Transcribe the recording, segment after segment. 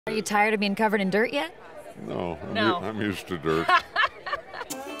Are you tired of being covered in dirt yet? No, No. I'm used to dirt.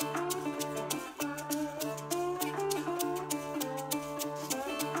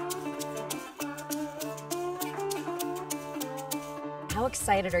 How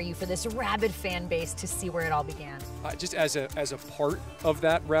excited are you for this rabid fan base to see where it all began? Just as a part of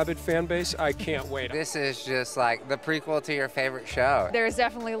that rabid fan base, I can't wait. This is just like the prequel to your favorite show. There's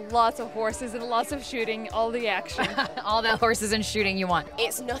definitely lots of horses and lots of shooting, all the action. All the horses and shooting you want.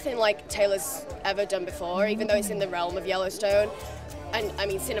 It's nothing like Taylor's ever done before, even though it's in the realm of Yellowstone. And I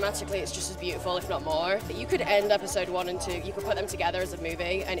mean, cinematically, it's just as beautiful, if not more. You could end episode 1 and 2, you could put them together as a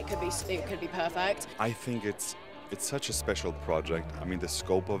movie, and it could be perfect. I think it's such a special project. I mean, the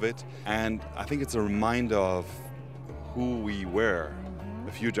scope of it, and I think it's a reminder of who we were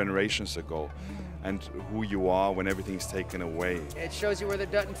a few generations ago and who you are when everything's taken away. It shows you where the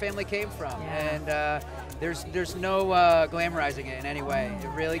Dutton family came from, Yeah. and there's no glamorizing it in any way. It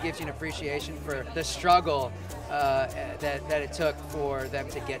really gives you an appreciation for the struggle that it took for them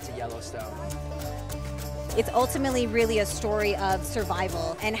to get to Yellowstone. It's ultimately really a story of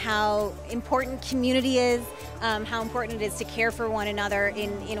survival and how important community is, how important it is to care for one another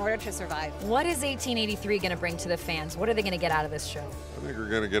in order to survive. What is 1883 going to bring to the fans? What are they going to get out of this show? I think we're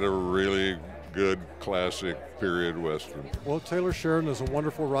going to get a really good classic period Western. Well, Taylor Sheridan is a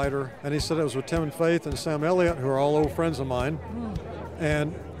wonderful writer, and he said it was with Tim and Faith and Sam Elliott, who are all old friends of mine.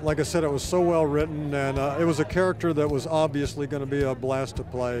 And like I said, it was so well written, and it was a character that was obviously going to be a blast to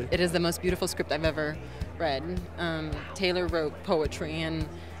play. It is the most beautiful script I've ever read. Taylor wrote poetry, and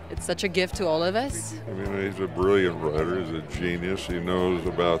it's such a gift to all of us. I mean, he's a brilliant writer. He's a genius. He knows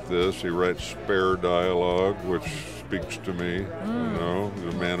about this. He writes spare dialogue, which speaks to me. You know,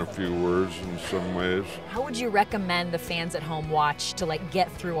 he's a man of few words in some ways. How would you recommend the fans at home watch to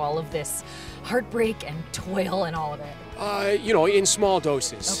get through all of this heartbreak and toil and all of it? You know, in small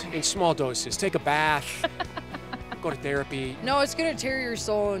doses. Okay. In small doses. Take a bath. Go to therapy. No, it's gonna tear your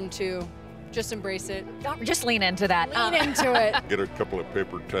soul in two. Just embrace it. Just lean into that. Lean into it. Get a couple of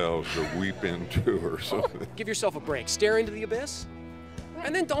paper towels to weep into or something. Give yourself a break. Stare into the abyss,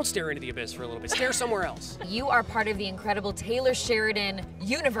 and then don't stare into the abyss for a little bit. Stare somewhere else. You are part of the incredible Taylor Sheridan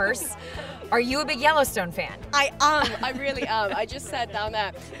universe. Are you a big Yellowstone fan? I am, I really am. I just said down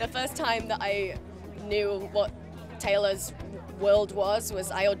there, the first time that I knew what Taylor's world was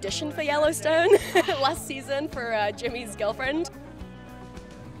I auditioned for Yellowstone last season for Jimmy's girlfriend.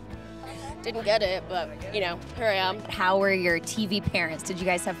 Didn't get it, but you know, here I am. How were your TV parents? Did you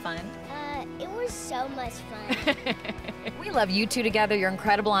guys have fun? It was so much fun. We love you two together. You're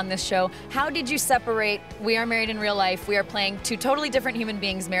incredible on this show. How did you separate We Are Married in Real Life? We are playing two totally different human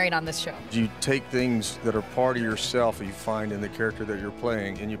beings married on this show. You take things that are part of yourself that you find in the character that you're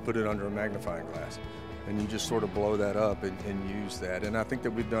playing, and you put it under a magnifying glass. And you just sort of blow that up and use that. And I think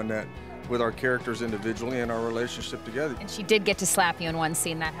that we've done that with our characters individually and our relationship together. And she did get to slap you in one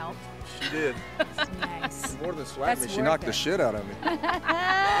scene. That helped. She did. Nice. More than slap me, she knocked the shit out of me.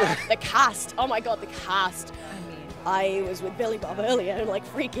 The cast, oh my God, the cast. I was with Billy Bob earlier and like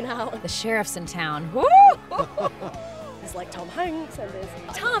freaking out. The sheriff's in town. Woo! There's like Tom Hanks and there's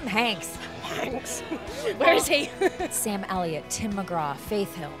Tom Hanks. Hanks. Where is he? Sam Elliott, Tim McGraw,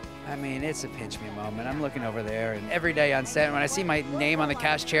 Faith Hill. I mean, it's a pinch me moment. I'm looking over there, and every day on set, when I see my name on the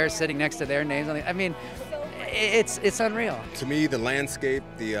cast chair sitting next to their names, I mean, it's unreal. To me, the landscape,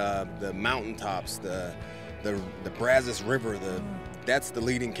 the mountaintops, the Brazos River, that's the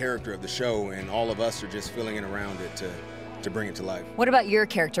leading character of the show, and all of us are just filling in around it to bring it to life. What about your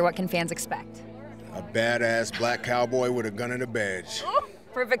character? What can fans expect? A badass black cowboy with a gun and a badge.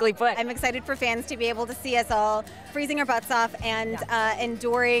 Perfectly put. I'm excited for fans to be able to see us all freezing our butts off and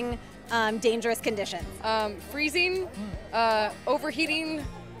enduring dangerous conditions. Freezing, overheating,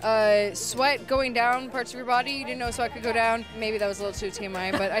 sweat going down parts of your body. You didn't know sweat could go down. Maybe that was a little too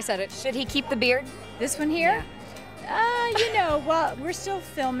TMI, but I said it. Should he keep the beard? This one here? You know, well, we're still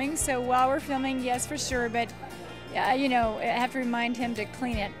filming, so while we're filming, yes, for sure, but, you know, I have to remind him to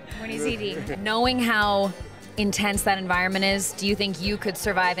clean it when he's eating. Knowing how intense that environment is, do you think you could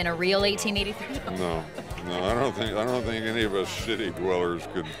survive in a real 1883? No, I don't think any of us city dwellers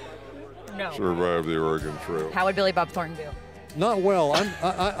could survive the Oregon Trail. How would Billy Bob Thornton do? Not well.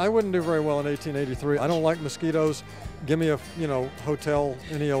 I wouldn't do very well in 1883. I don't like mosquitoes. Give me a hotel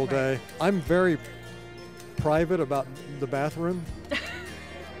any old day. I'm very private about the bathroom.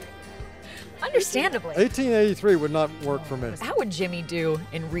 Understandably. 1883 would not work for me. How would Jimmy do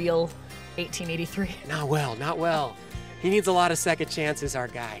in real 1883? Not well, not well. He needs a lot of second chances, our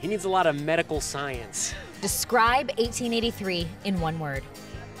guy. He needs a lot of medical science. Describe 1883 in one word.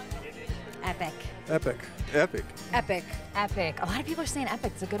 Epic. Epic. Epic. Epic. Epic. A lot of people are saying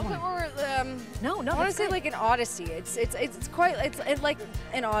epic. It's a good one. Or No, I want that's to say good. like an odyssey. It's quite it's like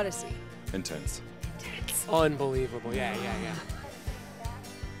an odyssey. Intense. Unbelievable. Yeah.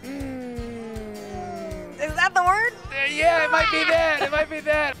 Is that the word? Yeah, it might be that. It might be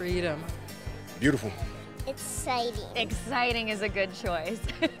that. Freedom. Beautiful. Exciting. Exciting is a good choice.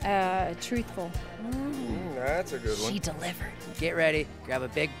 Truthful. That's a good one. She delivered. Get ready. Grab a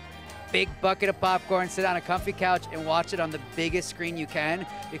big bucket of popcorn, sit on a comfy couch, and watch it on the biggest screen you can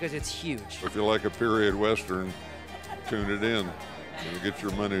because it's huge. If you like a period Western, tune it in. You'll get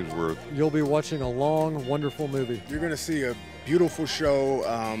your money's worth. You'll be watching a long, wonderful movie. You're going to see a beautiful show,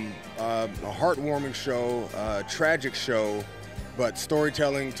 a heartwarming show, a tragic show, but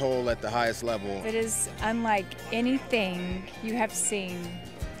storytelling told at the highest level. It is unlike anything you have seen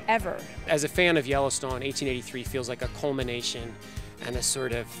ever. As a fan of Yellowstone, 1883 feels like a culmination and a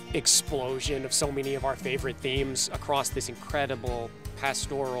sort of explosion of so many of our favorite themes across this incredible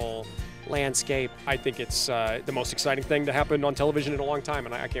pastoral landscape. I think it's the most exciting thing to happen on television in a long time,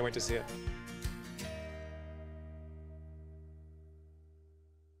 and I can't wait to see it.